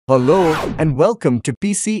Hello and welcome to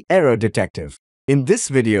PC Error Detective. In this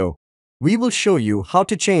video, we will show you how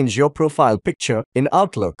to change your profile picture in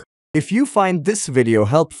Outlook. If you find this video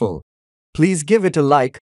helpful, please give it a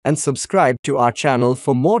like and subscribe to our channel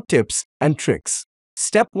for more tips and tricks.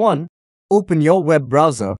 Step 1. Open your web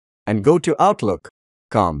browser and go to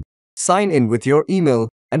Outlook.com. Sign in with your email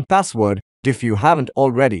and password if you haven't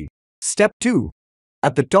already. Step 2.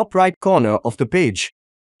 At the top right corner of the page,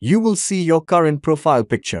 you will see your current profile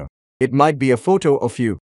picture. It might be a photo of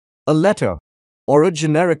you, a letter, or a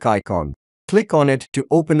generic icon. Click on it to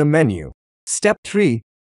open a menu. Step 3.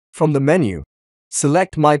 From the menu,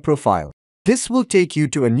 select My Profile. This will take you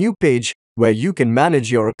to a new page where you can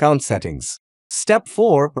manage your account settings. Step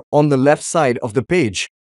 4. On the left side of the page,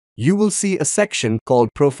 you will see a section called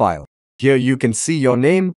Profile. Here you can see your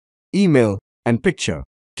name, email, and picture.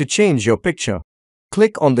 To change your picture,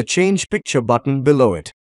 click on the Change Picture button below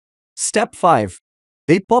it. Step 5.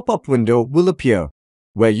 A pop-up window will appear,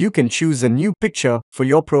 where you can choose a new picture for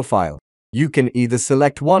your profile. You can either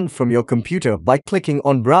select one from your computer by clicking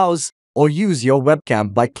on Browse, or use your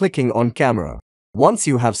webcam by clicking on Camera. Once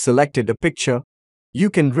you have selected a picture, you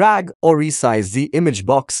can drag or resize the image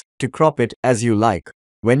box to crop it as you like.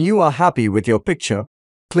 When you are happy with your picture,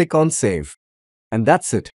 click on Save. And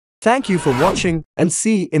that's it. Thank you for watching and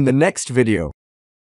see you in the next video.